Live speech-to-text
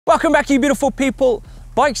Welcome back, you beautiful people.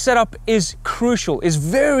 Bike setup is crucial, is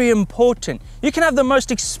very important. You can have the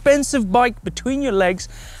most expensive bike between your legs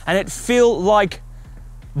and it feel like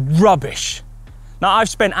rubbish. Now, I've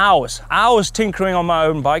spent hours tinkering on my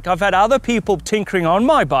own bike. I've had other people tinkering on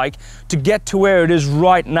my bike to get to where it is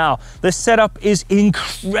right now. This setup is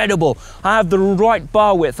incredible. I have the right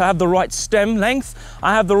bar width, I have the right stem length,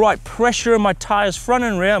 I have the right pressure in my tires front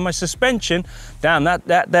and rear, and my suspension. Damn,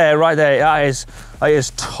 that there, right there,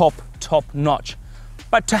 is top notch.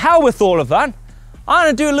 But to hell with all of that, I'm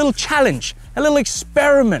gonna do a little challenge, a little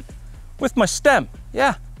experiment with my stem.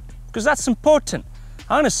 Yeah, because that's important.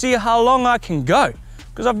 I'm gonna see how long I can go.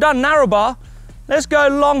 Because I've done narrow bar, let's go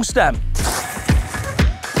long stem.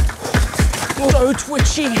 So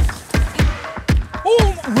twitchy.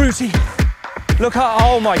 Oh, rooty. Look how,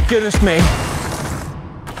 oh my goodness me.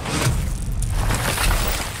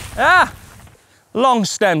 Long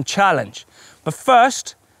stem challenge. But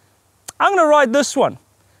first, I'm gonna ride this one.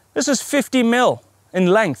 This is 50 mil in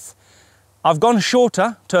length. I've gone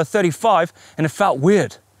shorter to a 35 and it felt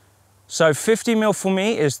weird. So 50 mil for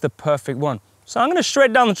me is the perfect one. So I'm gonna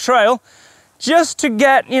shred down the trail just to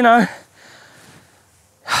get, you know,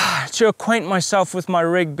 to acquaint myself with my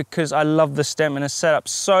rig because I love the stem and it's set up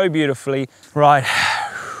so beautifully. Right,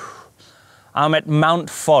 I'm at Mount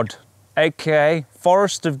Fod, AKA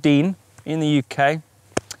Forest of Dean in the UK. And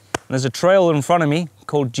there's a trail in front of me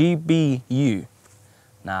called GBU.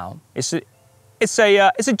 Now, it's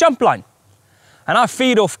a jump line and I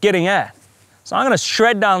feed off getting air. So I'm gonna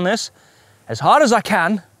shred down this as hard as I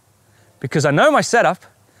can because I know my setup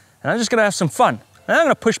and I'm just gonna have some fun. And I'm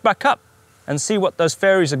gonna push back up and see what those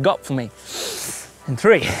fairies have got for me. In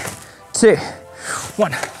 3, 2,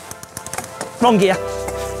 1. Wrong gear.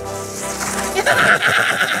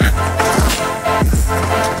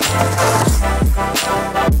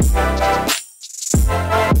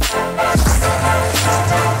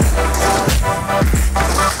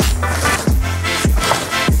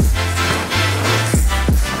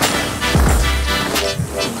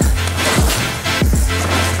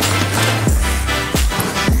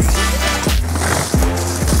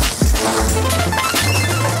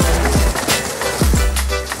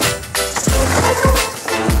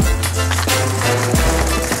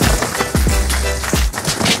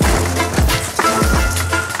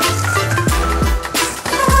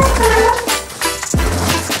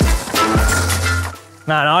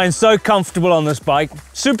 Man, I am so comfortable on this bike,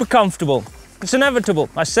 super comfortable. It's inevitable.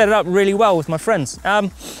 I set it up really well with my friends.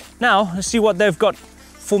 Now, let's see what they've got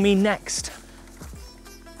for me next.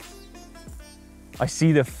 I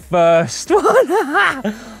see the first one. Look at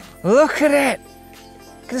it. Look at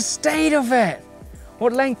the state of it.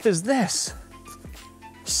 What length is this?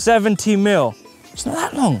 70 mil. It's not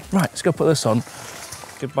that long. Right, let's go put this on.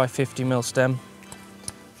 Goodbye 50 mil stem.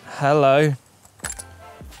 Hello.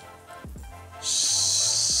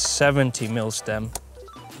 70 mil stem.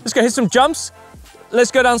 Let's go hit some jumps.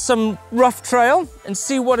 Let's go down some rough trail and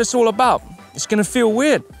see what it's all about. It's gonna feel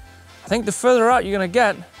weird. I think the further out you're gonna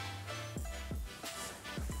get, you're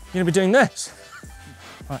gonna be doing this.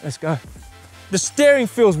 All right, let's go. The steering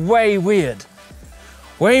feels way weird,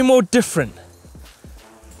 way more different.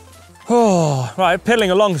 Oh, right,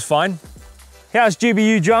 pedaling along is fine. Here's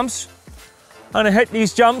GBU jumps. I'm gonna hit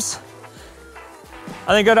these jumps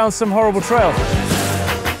and then go down some horrible trail.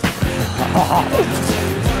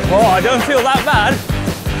 Oh, I don't feel that bad.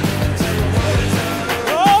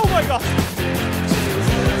 Oh my God.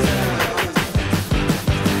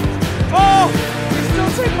 Oh, you still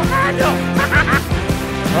take my hand off.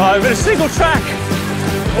 All right, we're in a single track.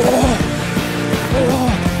 Oh,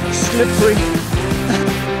 slippery.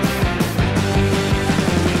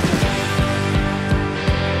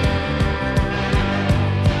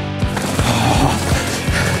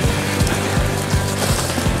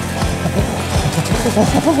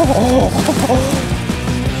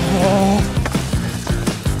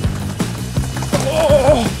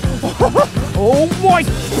 Oh my!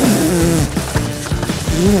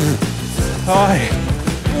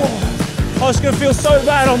 Oh, it's going to feel so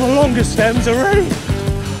bad on the longer stems already.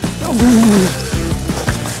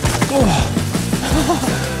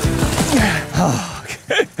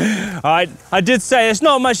 All right, I did say it's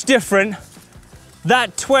not much different.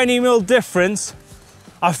 That 20 mil difference,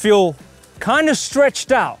 I feel kind of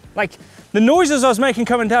stretched out. Like the noises I was making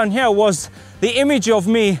coming down here was the image of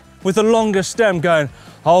me with a longer stem going,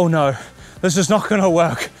 oh no, this is not gonna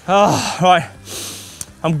work. Oh, right.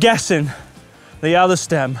 I'm guessing the other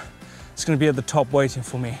stem is gonna be at the top waiting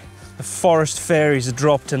for me. The forest fairies have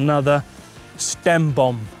dropped another stem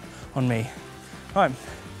bomb on me. All right,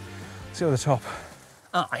 let's go to the top.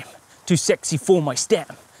 I'm too sexy for my stem.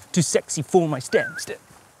 Too sexy for my stem.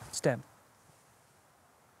 Stem.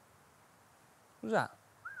 What's that?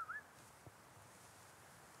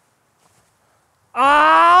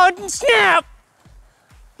 Oh, snap!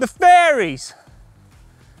 The fairies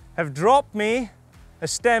have dropped me a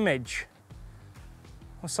stem edge.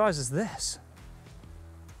 What size is this?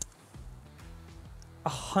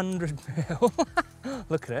 100 mil.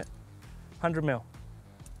 Look at it. 100 mil.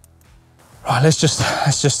 Right, let's just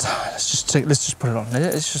put it on.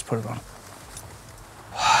 Let's just put it on.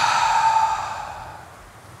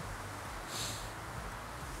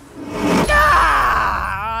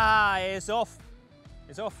 Ah, it's off.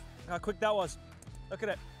 It's off. How quick that was. Look at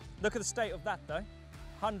it. Look at the state of that though.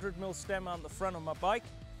 100 mil stem on the front of my bike.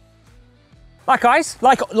 Like ice,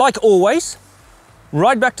 like always.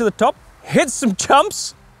 Right back to the top, hit some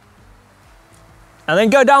jumps, and then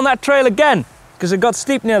go down that trail again because it got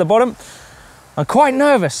steep near the bottom. I'm quite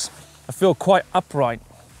nervous. I feel quite upright.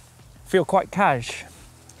 I feel quite cash.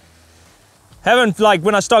 Like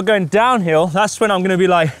when I start going downhill, that's when I'm gonna be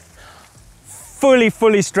like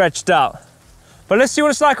fully stretched out. But let's see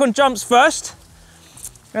what it's like on jumps first,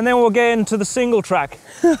 and then we'll get into the single track.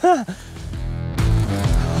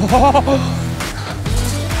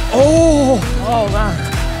 Oh man.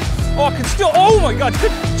 Oh, I can still, oh my God,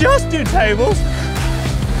 could just do tables.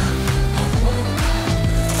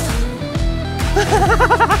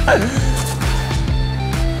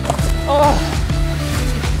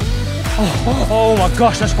 Oh my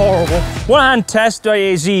gosh, that's horrible. One hand test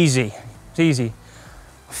is easy. It's easy.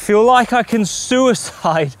 I feel like I can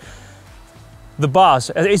suicide the bars.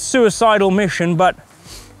 It's suicidal mission, but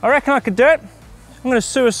I reckon I could do it. I'm gonna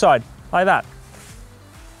suicide like that.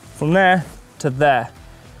 From there to there.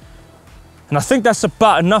 And I think that's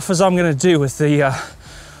about enough as I'm gonna do with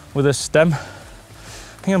the stem. I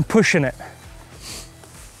think I'm pushing it.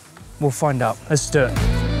 We'll find out. Let's do it.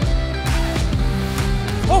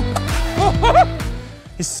 Oh!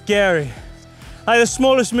 It's scary. Like the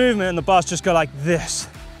smallest movement and the bars just go like this.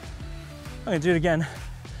 I'm gonna do it again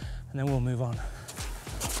and then we'll move on.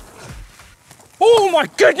 Oh my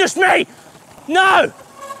goodness me! No!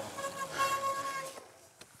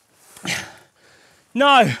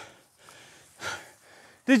 No!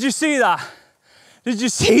 Did you see that? Did you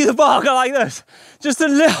see the bar go like this? Just a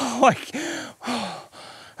little, like,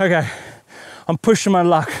 okay. I'm pushing my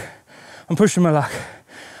luck. I'm pushing my luck.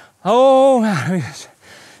 Oh man, let me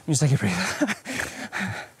just take a breath.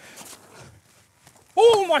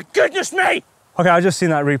 Oh my goodness me! Okay, I've just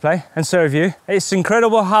seen that replay, and so have you. It's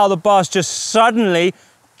incredible how the bars just suddenly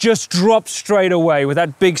drop straight away with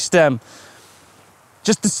that big stem.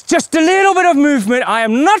 Just a little bit of movement. I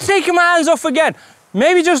am not taking my hands off again.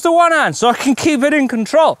 Maybe just the one hand so I can keep it in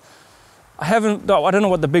control. I don't know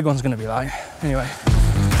what the big one's gonna be like. Anyway,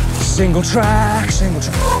 single track.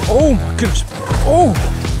 Oh my goodness. Oh,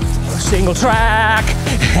 single track.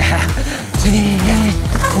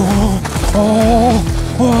 Oh,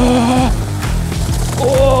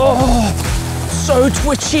 so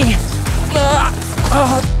twitchy.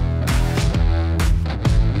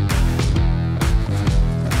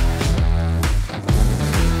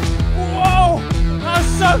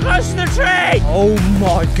 So close to the tree! Oh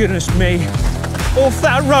my goodness me. Off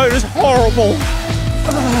that road is horrible.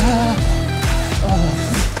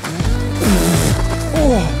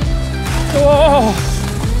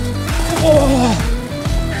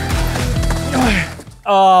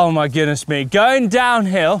 Oh my goodness me. Going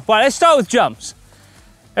downhill. Well, let's start with jumps.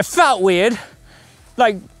 It felt weird.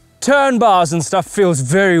 Like turn bars and stuff feels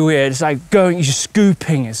very weird. It's like you're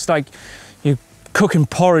scooping. It's like you're cooking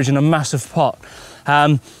porridge in a massive pot.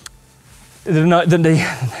 The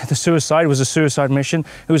suicide was a suicide mission.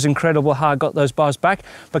 It was incredible how I got those bars back.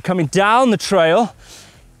 But coming down the trail,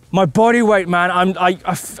 my body weight, man, I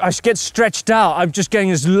get stretched out. I'm just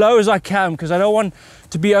getting as low as I can because I don't want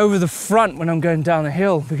to be over the front when I'm going down the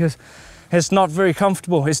hill because it's not very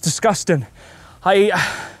comfortable. It's disgusting. I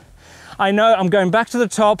know I'm going back to the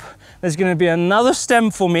top. There's going to be another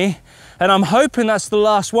stem for me, and I'm hoping that's the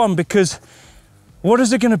last one because what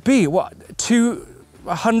is it going to be? What,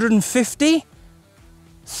 150?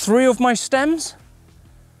 3 of my stems?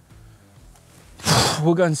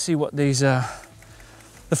 We'll go and see what these, the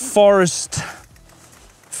forest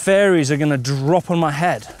fairies are gonna drop on my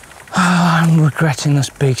head. I'm regretting this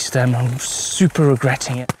big stem. I'm super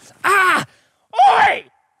regretting it. Ah! Oi!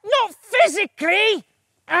 Not physically!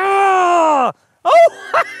 Ah! Oh!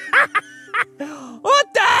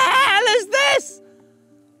 What the hell is this?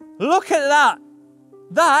 Look at that.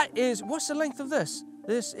 That is, what's the length of this?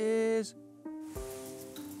 This is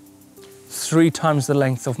 3 times the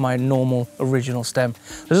length of my normal original stem.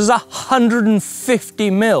 This is 150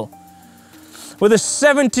 mil with a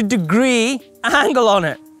 70-degree angle on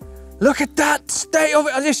it. Look at that state of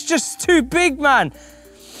it. It's just too big, man.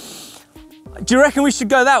 Do you reckon we should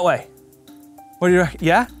go that way? What do you reckon?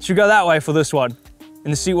 Yeah? Should we go that way for this one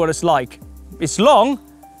and see what it's like? It's long,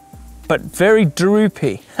 but very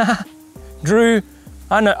droopy. Drew,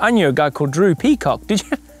 I knew a guy called Drew Peacock. Did you?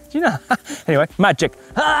 Do you know? Anyway, magic.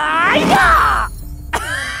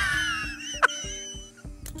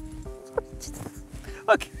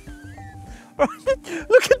 Okay.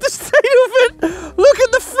 Look at the state of it. Look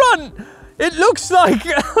at the front. It looks like.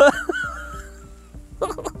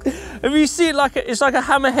 Have you seen like it's like a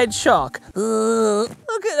hammerhead shark?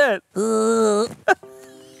 Look at it. Oh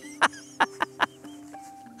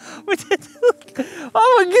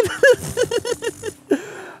my goodness.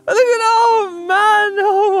 Look at, oh man,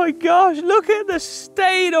 oh my gosh, look at the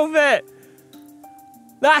state of it.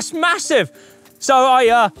 That's massive. So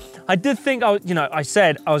I did think, I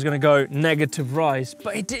said I was gonna go negative rise,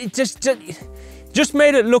 but it just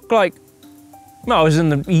made it look like, no, I was in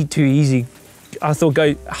the too easy. I thought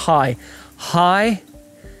go high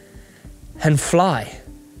and fly.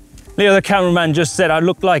 Leo, the cameraman, just said I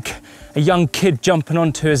looked like a young kid jumping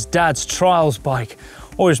onto his dad's trials bike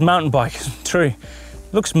or his mountain bike. It's true.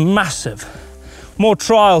 Looks massive. More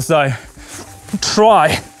trials though.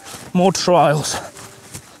 More trials.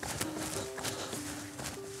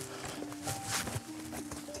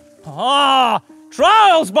 Ah,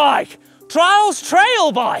 trials bike. Trials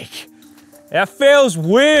trail bike. It feels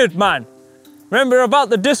weird, man. Remember about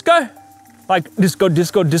the disco? Like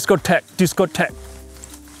discotheque.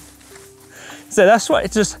 So that's what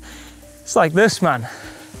it's like this, man.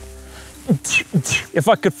 If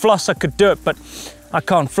I could floss, I could do it, but I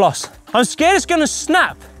can't floss. I'm scared it's gonna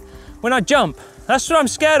snap when I jump. That's what I'm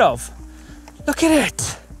scared of. Look at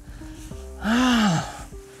it.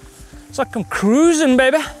 It's like I'm cruising,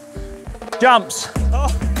 baby. Jumps. Oh.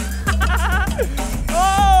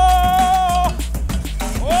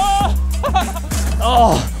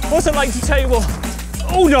 Oh, what's it like to table?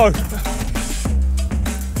 Oh no.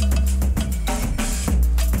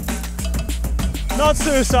 Not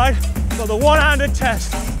suicide, but the one-handed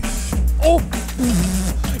test. Oh,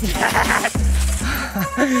 yes.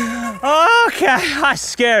 Okay, that's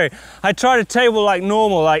scary. I try to table like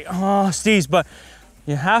normal, like, oh, Steez, but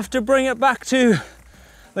you have to bring it back to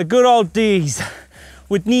the good old D's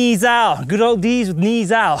with knees out. Good old D's with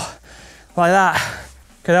knees out, like that.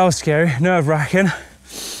 Okay, that was scary, nerve-wracking.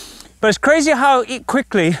 But it's crazy how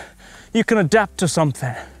quickly you can adapt to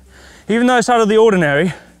something. Even though it's out of the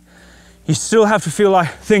ordinary, you still have to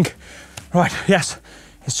think, right, yes,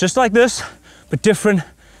 it's just like this, but different,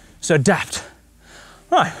 so adapt.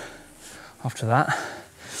 Right, after that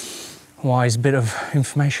wise bit of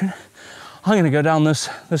information, I'm gonna go down this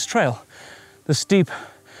trail, the steep,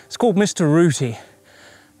 it's called Mr. Rooty,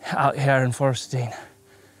 out here in Forest Dean.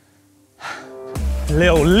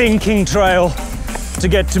 Little linking trail to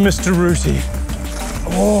get to Mr. Rooty.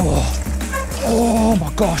 Oh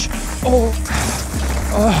my gosh, oh,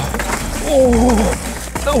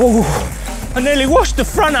 I nearly washed the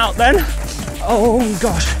front out then. Oh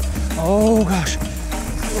gosh, oh gosh,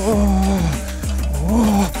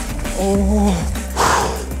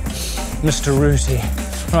 Mr. Rooty,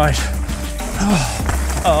 right.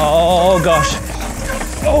 Oh gosh,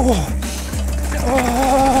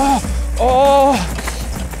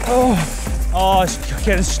 oh, it's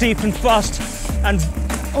getting steep and fast, and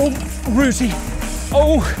Rooty,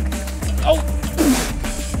 oh.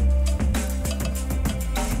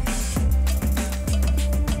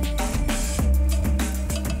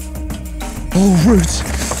 Oh, roots.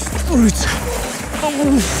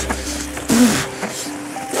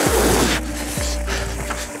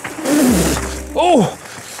 Oh,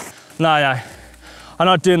 no, I'm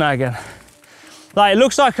not doing that again. Like, it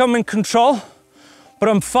looks like I'm in control, but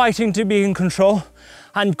I'm fighting to be in control.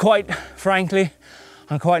 And quite frankly,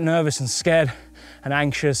 I'm quite nervous and scared and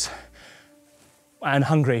anxious and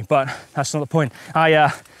hungry, but that's not the point.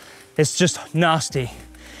 It's just nasty.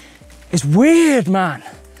 It's weird, man.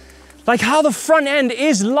 Like how the front end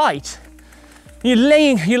is light. When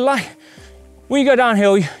you go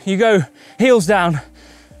downhill, you go heels down,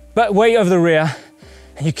 but weight over the rear,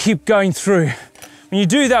 and you keep going through. When you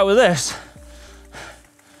do that with this,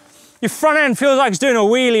 your front end feels like it's doing a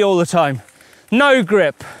wheelie all the time. No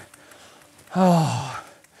grip. Oh,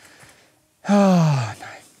 no.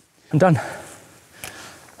 I'm done.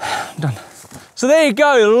 So there you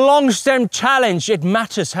go, long stem challenge. It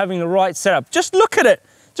matters having the right setup. Just look at it.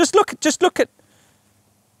 Just look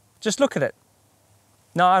at it.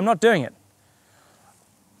 No, I'm not doing it.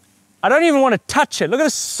 I don't even want to touch it. Look at the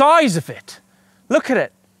size of it. Look at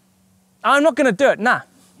it. I'm not going to do it. Nah,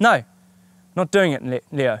 no. Not doing it,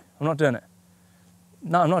 Leo. I'm not doing it.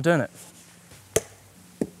 No, I'm not doing it.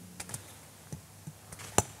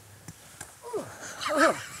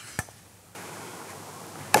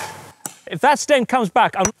 If that stain comes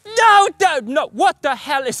back, I'm... No, what the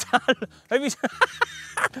hell is that?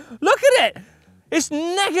 Look at it. It's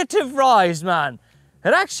negative rise, man.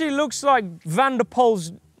 It actually looks like Van der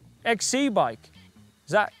Poel's XC bike.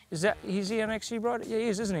 Is he an XC rider? Yeah, he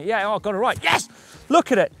is, isn't he? Yeah, oh, I got it right. Yes!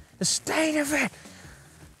 Look at it. The stain of it.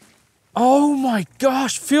 Oh my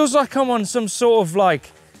gosh, feels like I'm on some sort of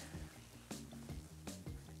like,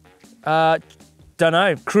 don't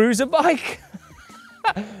know, cruiser bike?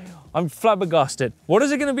 I'm flabbergasted. What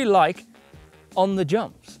is it gonna be like on the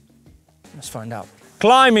jumps? Let's find out.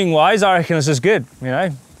 Climbing wise, I reckon this is good, you know?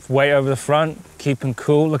 Weight over the front, keeping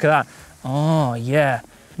cool, look at that. Oh yeah,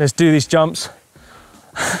 let's do these jumps.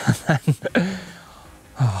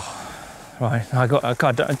 Right, I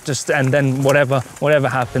got just, and then whatever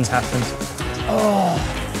happens, happens.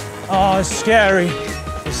 Oh, it's scary.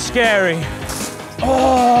 It's scary.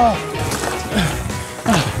 Oh.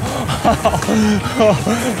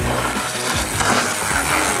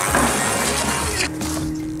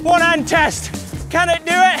 One hand test. Can it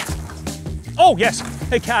do it? Oh yes,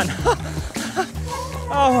 it can.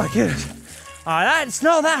 Oh my goodness. It's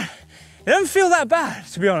not that. It doesn't feel that bad,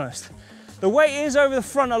 to be honest. The weight is over the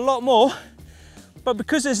front a lot more, but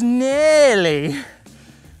because it's nearly,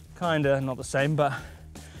 kinda not the same, but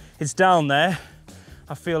it's down there,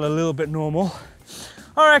 I feel a little bit normal.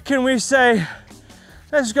 I reckon we say,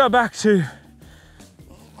 let's go back to,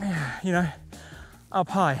 you know, up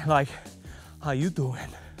high, like, how you doing?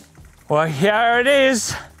 Well, here it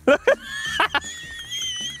is. Look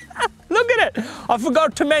at it. I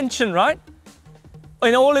forgot to mention, right?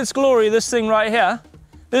 In all its glory, this thing right here,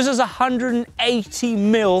 this is 180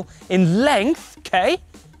 mil in length, okay?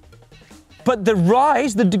 But the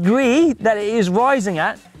rise, the degree that it is rising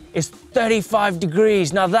at is 35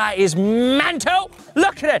 degrees. Now that is mental.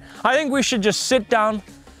 Look at it. I think we should just sit down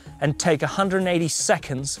and take 180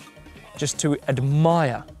 seconds just to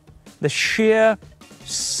admire the sheer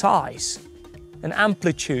size and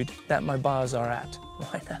amplitude that my bars are at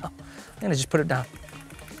right now. I'm gonna just put it down.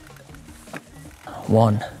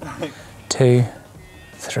 1, 2,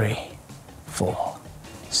 3, 4,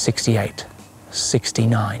 68,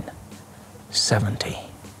 69, 70,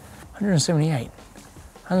 178,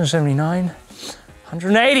 179,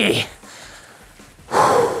 180.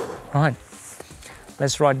 Right,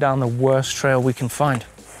 let's ride down the worst trail we can find.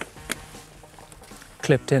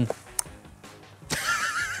 Clipped in.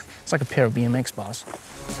 It's like a pair of BMX bars.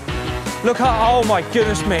 Look how, oh my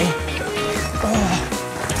goodness me.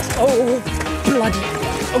 Oh, bloody,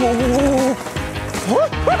 oh.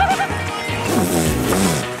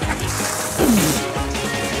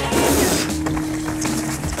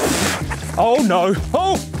 Oh no,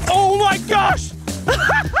 oh my gosh.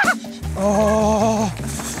 Oh,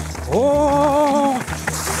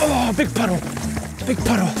 big puddle, big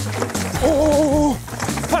puddle. Oh,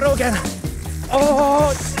 puddle again.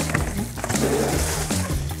 Oh.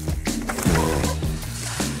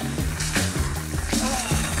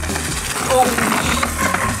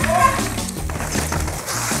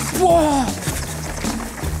 Whoa!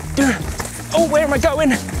 Oh, where am I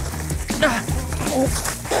going?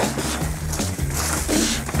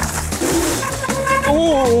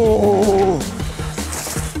 Oh!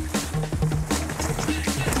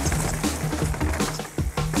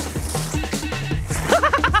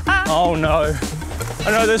 Oh no!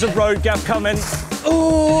 I know there's a road gap coming.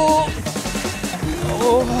 Oh!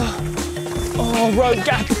 Oh, road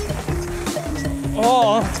gap!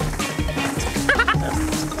 Oh!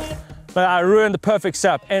 But I ruined the perfect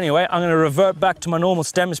setup. Anyway, I'm gonna revert back to my normal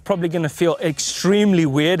stem. It's probably gonna feel extremely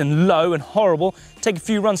weird and low and horrible. Take a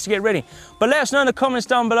few runs to get ready. But let us know in the comments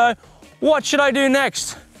down below, what should I do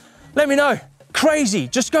next? Let me know. Crazy,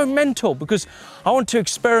 just go mental because I want to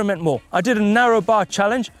experiment more. I did a narrow bar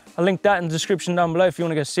challenge. I'll link that in the description down below if you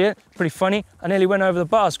wanna go see it. Pretty funny. I nearly went over the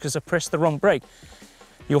bars because I pressed the wrong brake.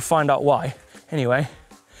 You'll find out why. Anyway,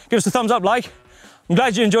 give us a thumbs up, like. I'm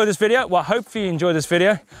glad you enjoyed this video. Well, hopefully you enjoyed this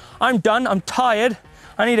video. I'm done, I'm tired.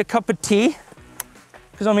 I need a cup of tea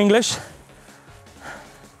because I'm English.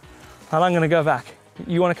 And I'm gonna go back.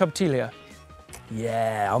 You want a cup of tea, Leo?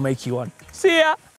 Yeah, I'll make you one. See ya.